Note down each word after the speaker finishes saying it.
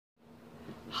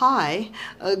Hi,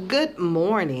 good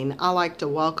morning. I'd like to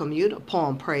welcome you to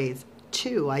Poem Praise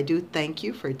 2. I do thank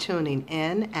you for tuning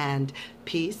in, and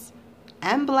peace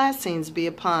and blessings be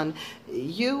upon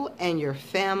you and your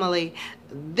family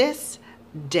this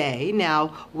day.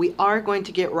 Now, we are going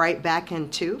to get right back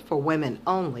into For Women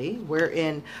Only. We're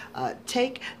in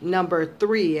take number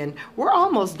 3, and we're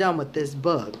almost done with this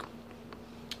book.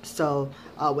 So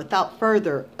without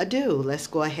further ado, let's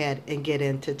go ahead and get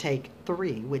into take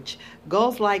 3, which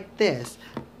goes like this.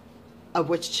 Of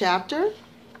which chapter?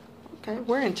 Okay,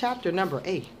 we're in chapter number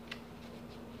 8.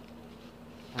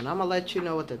 And I'm going to let you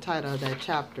know what the title of that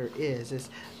chapter is. It's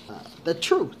The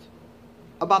Truth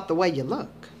About the Way You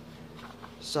Look.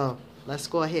 So let's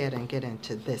go ahead and get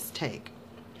into this take.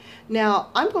 Now,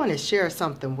 I'm going to share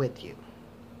something with you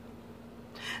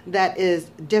that is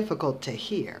difficult to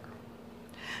hear.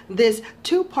 This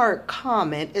 2-part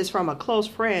comment is from a close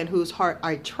friend whose heart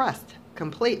I trust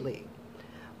completely.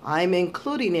 I'm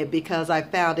including it because I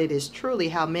found it is truly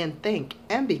how men think,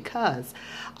 and because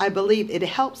I believe it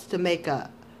helps to make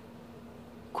a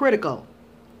critical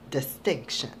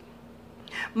distinction.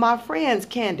 My friend's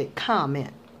candid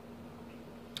comment.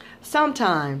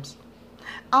 Sometimes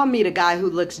I'll meet a guy who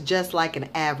looks just like an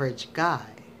average guy.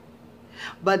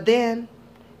 But then,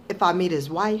 if I meet his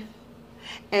wife,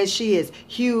 and she is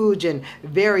huge and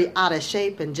very out of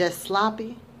shape and just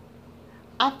sloppy,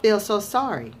 I feel so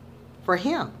sorry for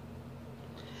him.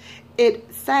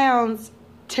 It sounds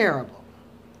terrible,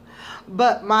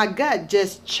 but my gut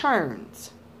just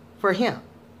churns for him.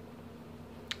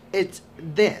 It's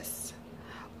this: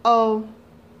 oh,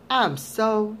 I'm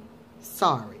so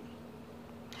sorry.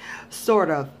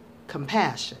 Sort of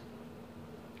compassion.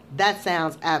 That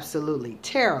sounds absolutely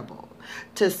terrible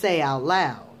to say out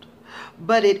loud.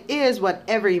 But it is what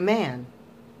every man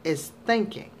is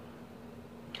thinking.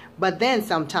 But then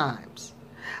sometimes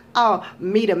I'll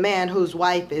meet a man whose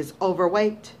wife is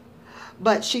overweight,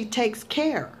 but she takes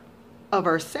care of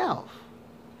herself.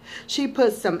 She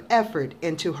puts some effort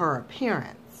into her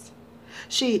appearance.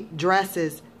 She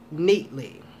dresses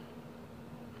neatly,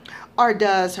 or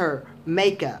does her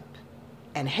makeup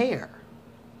and hair.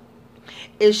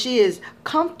 If she is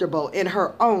comfortable in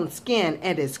her own skin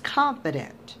and is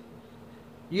confident,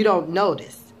 you don't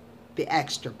notice the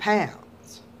extra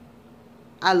pounds.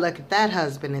 I look at that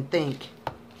husband and think,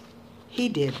 he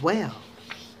did well.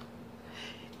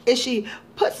 If she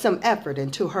puts some effort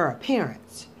into her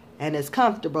appearance and is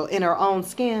comfortable in her own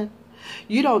skin,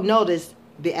 you don't notice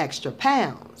the extra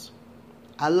pounds.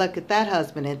 I look at that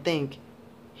husband and think,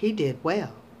 he did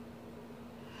well.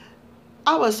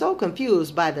 I was so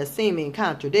confused by the seeming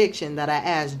contradiction that I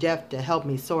asked Jeff to help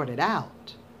me sort it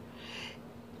out.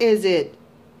 Is it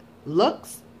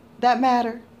looks that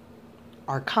matter,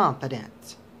 or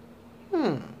confidence?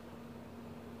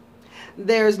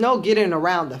 There's no getting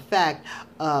around the fact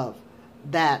of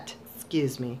that,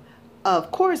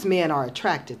 of course men are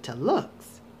attracted to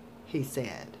looks, he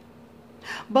said.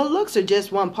 But looks are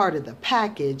just one part of the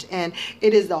package, and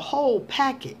it is the whole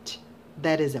package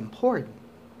that is important.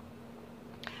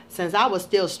 Since I was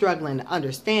still struggling to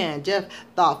understand, Jeff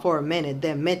thought for a minute,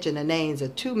 then mentioned the names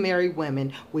of 2 married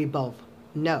women we both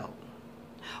know.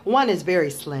 One is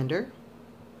very slender,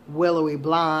 willowy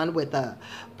blonde with a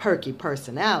perky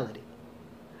personality.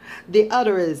 The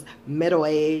other is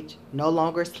middle-aged, no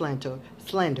longer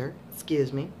slender,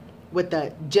 with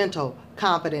a gentle,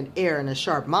 confident air and a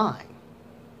sharp mind.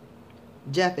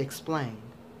 Jeff explained.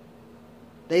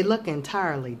 They look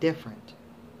entirely different,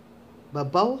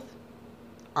 but both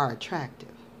are attractive,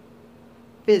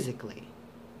 physically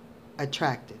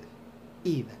attractive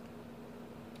even.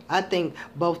 I think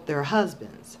both their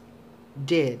husbands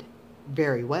did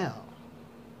very well.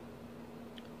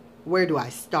 Where do I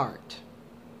start?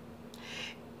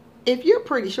 If you're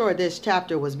pretty sure this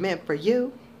chapter was meant for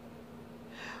you,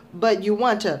 but you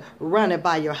want to run it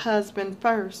by your husband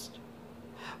first,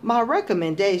 my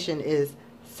recommendation is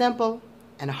simple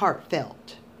and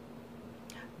heartfelt.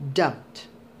 Don't.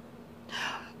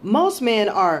 Most men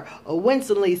are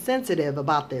winsomely sensitive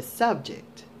about this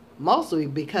subject, mostly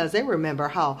because they remember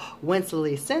how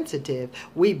winsomely sensitive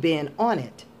we've been on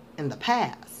it in the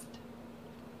past.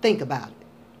 Think about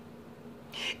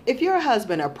it. If your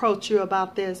husband approached you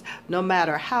about this, no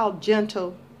matter how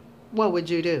gentle, what would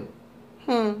you do?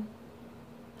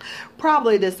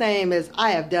 Probably the same as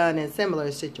I have done in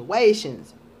similar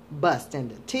situations, bust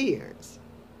into tears.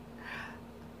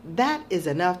 That is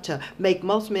enough to make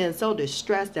most men so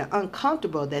distressed and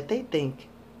uncomfortable that they think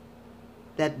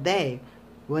that they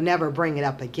will never bring it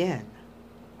up again.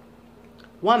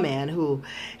 One man who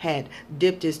had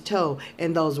dipped his toe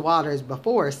in those waters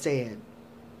before said,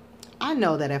 I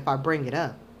know that if I bring it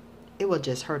up, it will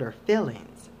just hurt her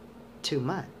feelings too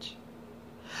much.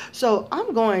 So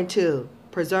I'm going to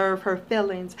preserve her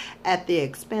feelings at the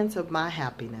expense of my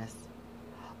happiness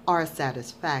or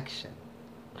satisfaction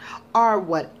or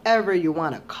whatever you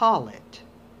want to call it.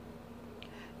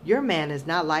 Your man is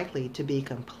not likely to be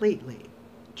completely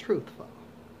truthful,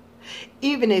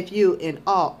 even if you in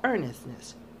all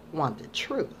earnestness want the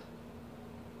truth.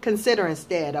 Consider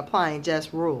instead applying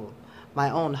just rule, my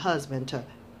own husband, to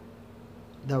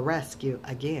the rescue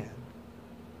again.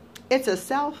 It's a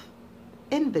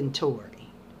self-inventory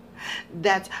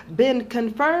that's been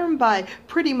confirmed by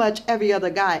pretty much every other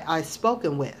guy I've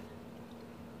spoken with.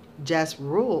 Just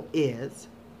rule is,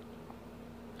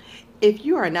 if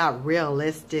you are not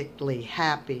realistically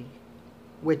happy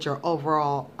with your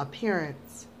overall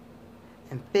appearance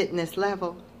and fitness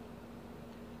level,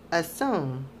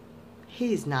 assume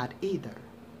he's not either.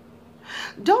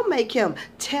 Don't make him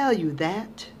tell you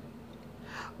that.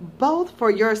 Both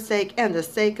for your sake and the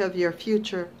sake of your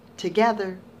future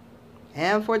together,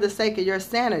 and for the sake of your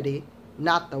sanity,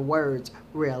 not the words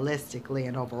realistically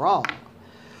and overall.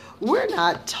 We're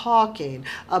not talking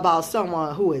about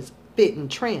someone who is fit and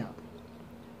trim,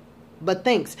 but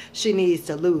thinks she needs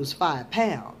to lose 5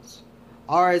 pounds,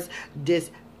 or is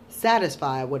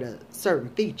dissatisfied with a certain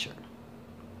feature.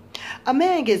 A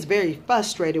man gets very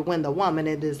frustrated when the woman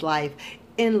in his life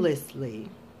endlessly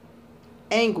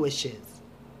anguishes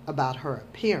about her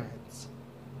appearance,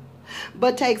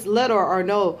 but takes little or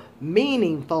no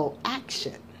meaningful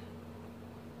action.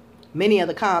 Many of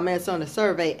the comments on the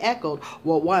survey echoed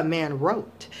what one man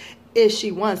wrote. If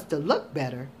she wants to look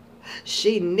better,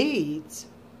 she needs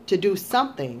to do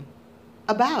something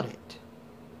about it.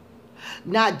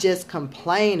 Not just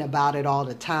complain about it all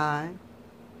the time.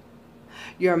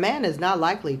 Your man is not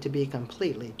likely to be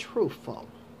completely truthful,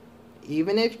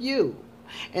 even if you,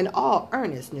 in all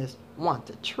earnestness, want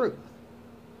the truth.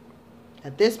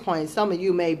 At this point, some of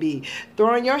you may be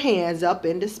throwing your hands up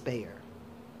in despair,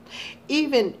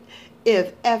 even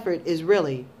if effort is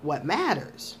really what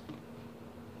matters.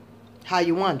 How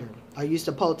you wonder, are you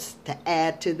supposed to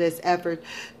add to this effort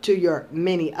to your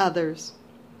many others?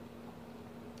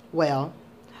 Well,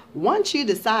 once you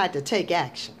decide to take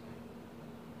action,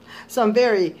 some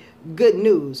very good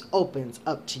news opens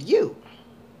up to you.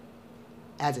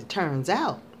 As it turns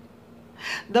out,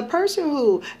 the person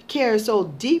who cares so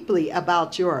deeply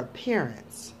about your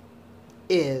appearance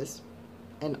is,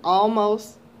 in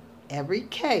almost every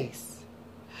case,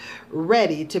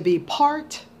 ready to be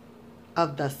part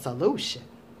of the solution.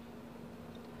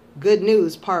 Good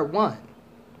news part 1.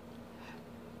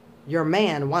 Your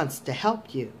man wants to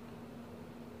help you.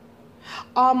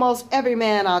 Almost every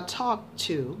man I talk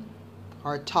to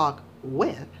or talk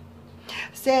with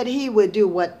said he would do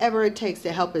whatever it takes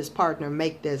to help his partner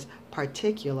make this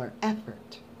particular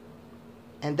effort.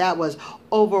 And that was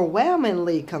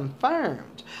overwhelmingly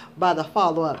confirmed by the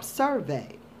follow-up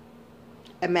survey.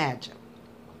 Imagine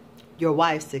your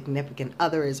wife's significant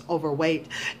other is overweight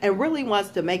and really wants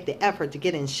to make the effort to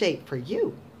get in shape for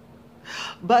you.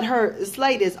 But her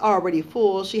slate is already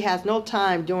full. She has no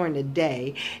time during the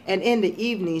day, and in the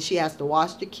evening she has to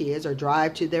watch the kids or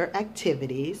drive to their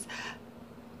activities.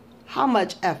 How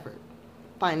much effort,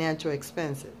 financial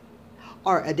expenses,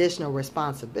 or additional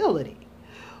responsibility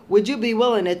would you be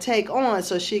willing to take on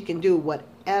so she can do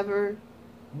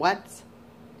what's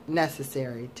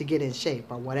necessary to get in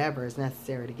shape, or whatever is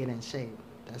necessary to get in shape?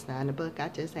 That's not in the book. I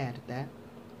just added that.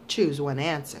 Choose one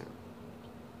answer.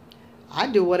 I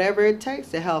do whatever it takes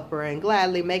to help her and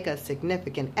gladly make a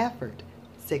significant effort,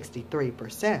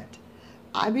 63%.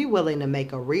 I'd be willing to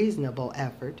make a reasonable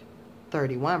effort,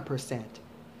 31%.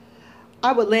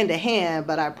 I would lend a hand,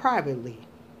 but I'd privately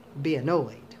be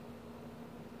annoyed,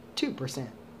 2%.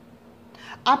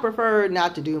 I prefer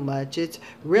not to do much. It's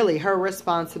really her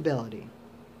responsibility,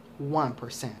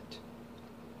 1%.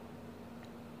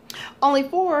 Only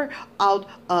 4 out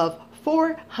of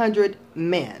 400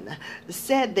 men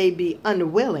said they'd be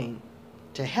unwilling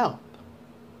to help.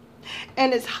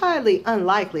 And it's highly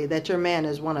unlikely that your man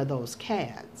is one of those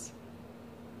cads.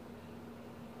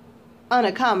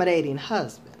 Unaccommodating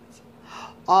husbands.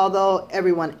 Although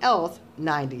everyone else,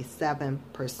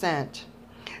 97%,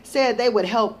 said they would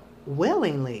help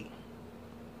willingly.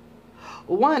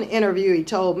 One interviewee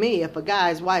told me if a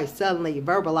guy's wife suddenly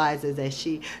verbalizes that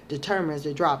she determines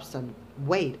to drop some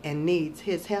weight and needs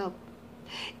his help,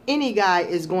 any guy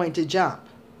is going to jump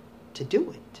to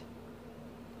do it.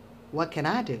 What can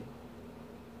I do?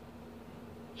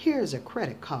 Here's a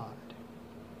credit card.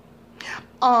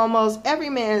 Almost every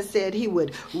man said he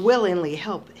would willingly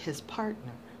help his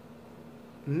partner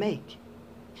make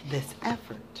this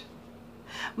effort.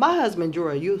 My husband drew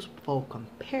a useful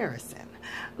comparison.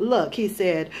 Look, he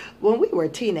said, when we were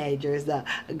teenagers, the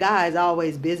guys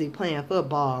always busy playing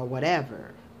football or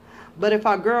whatever. But if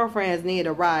our girlfriends need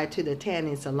a ride to the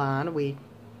tanning salon, we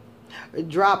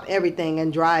drop everything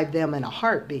and drive them in a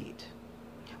heartbeat.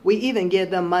 We even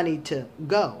give them money to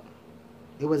go.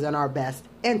 It was in our best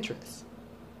interest.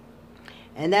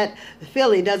 And that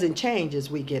feeling doesn't change as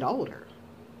we get older.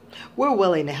 We're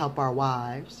willing to help our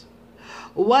wives.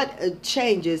 What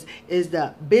changes is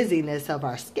the busyness of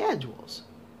our schedules.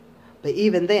 But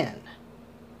even then,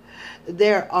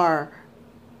 there are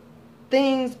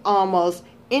things almost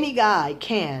any guy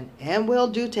can and will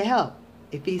do to help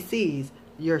if he sees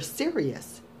you're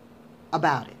serious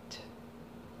about it.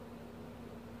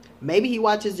 Maybe he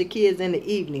watches the kids in the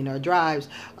evening or drives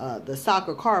the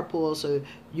soccer carpool so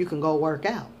you can go work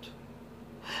out.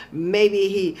 Maybe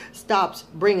he stops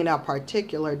bringing up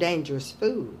particular dangerous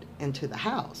food into the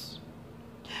house.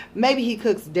 Maybe he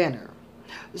cooks dinner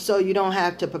so you don't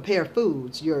have to prepare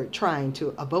foods you're trying to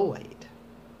avoid.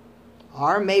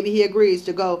 Or maybe he agrees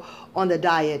to go on the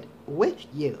diet with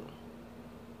you.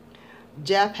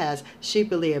 Jeff has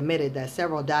sheepishly admitted that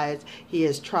several diets he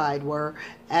has tried were,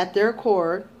 at their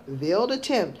core, veiled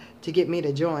attempt to get me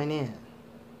to join in.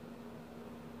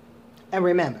 And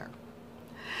remember,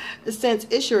 since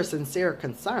it's your sincere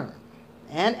concern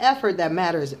and effort that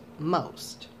matters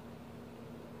most,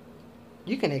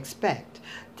 you can expect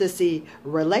to see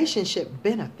relationship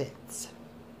benefits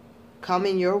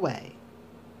coming your way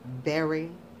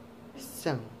very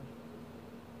soon.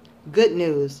 Good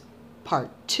news,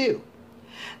 part 2.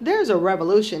 There's a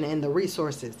revolution in the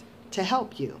resources to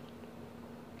help you.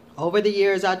 Over the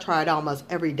years, I tried almost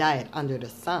every diet under the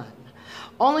sun,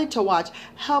 only to watch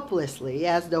helplessly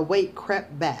as the weight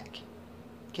crept back.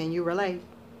 Can you relate?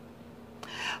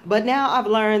 But now I've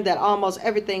learned that almost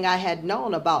everything I had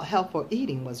known about healthful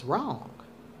eating was wrong.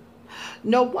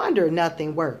 No wonder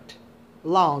nothing worked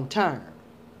long term,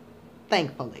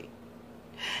 thankfully.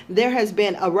 There has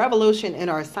been a revolution in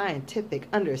our scientific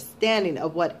understanding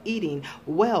of what eating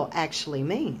well actually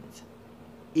means.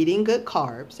 Eating good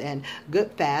carbs and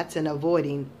good fats and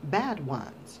avoiding bad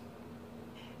ones.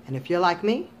 And if you're like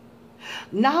me,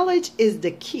 knowledge is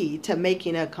the key to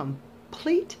making a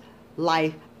complete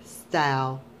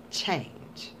lifestyle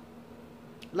change.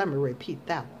 Let me repeat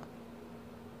that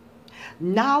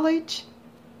one. Knowledge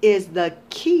is the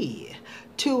key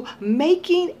to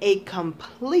making a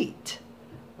complete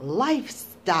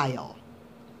lifestyle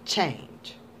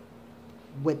change.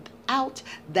 Without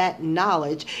that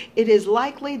knowledge, it is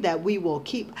likely that we will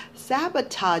keep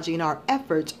sabotaging our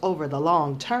efforts over the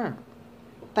long term.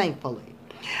 Thankfully,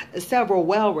 several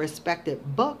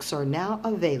well-respected books are now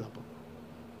available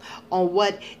on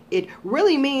what it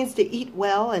really means to eat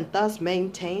well and thus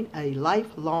maintain a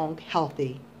lifelong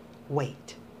healthy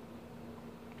weight.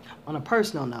 On a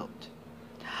personal note,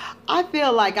 I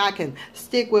feel like I can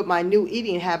stick with my new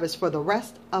eating habits for the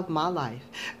rest of my life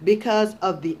because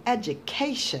of the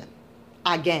education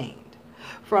I gained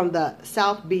from the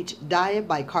South Beach Diet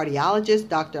by cardiologist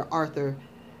Dr. Arthur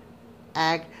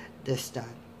Agdiston.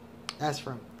 That's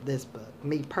from this book.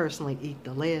 Me personally, Eat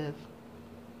to Live.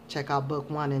 Check out book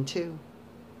 1 and 2.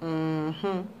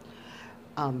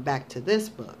 Back to this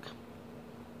book.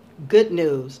 Good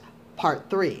news, part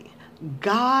 3.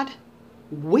 God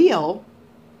will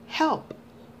help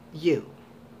you.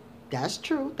 That's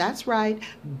true. That's right.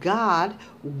 God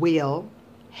will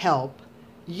help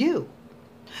you.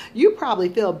 You probably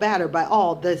feel battered by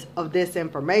all this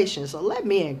information, so let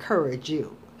me encourage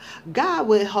you. God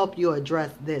will help you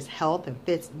address this health and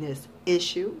fitness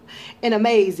issue in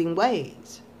amazing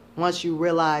ways once you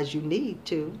realize you need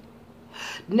to.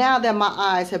 Now that my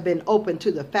eyes have been opened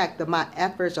to the fact that my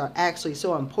efforts are actually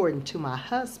so important to my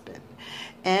husband,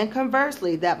 and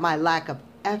conversely that my lack of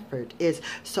effort is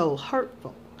so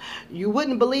hurtful, you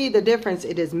wouldn't believe the difference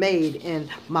it has made in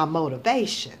my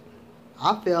motivation.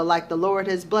 I feel like the Lord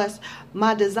has blessed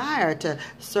my desire to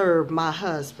serve my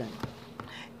husband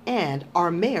and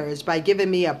our marriage by giving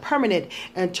me a permanent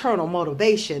internal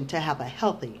motivation to have a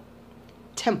healthy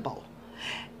tempo.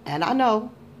 And I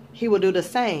know He will do the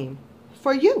same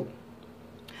for you.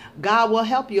 God will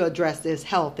help you address this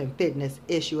health and fitness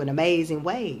issue in amazing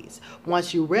ways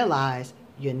once you realize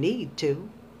you need to.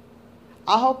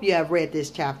 I hope you have read this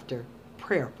chapter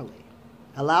prayerfully,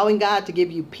 allowing God to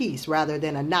give you peace rather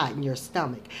than a knot in your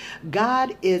stomach.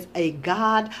 God is a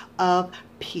God of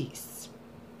peace.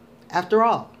 After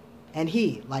all, and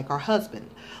He, like our husband,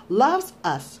 loves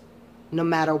us no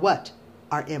matter what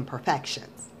our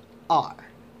imperfections are.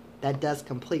 That does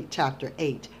complete chapter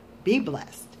 8. Be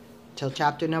blessed till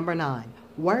chapter number 9.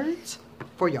 Words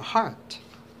for your heart.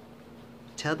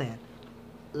 Till then,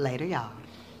 later, y'all.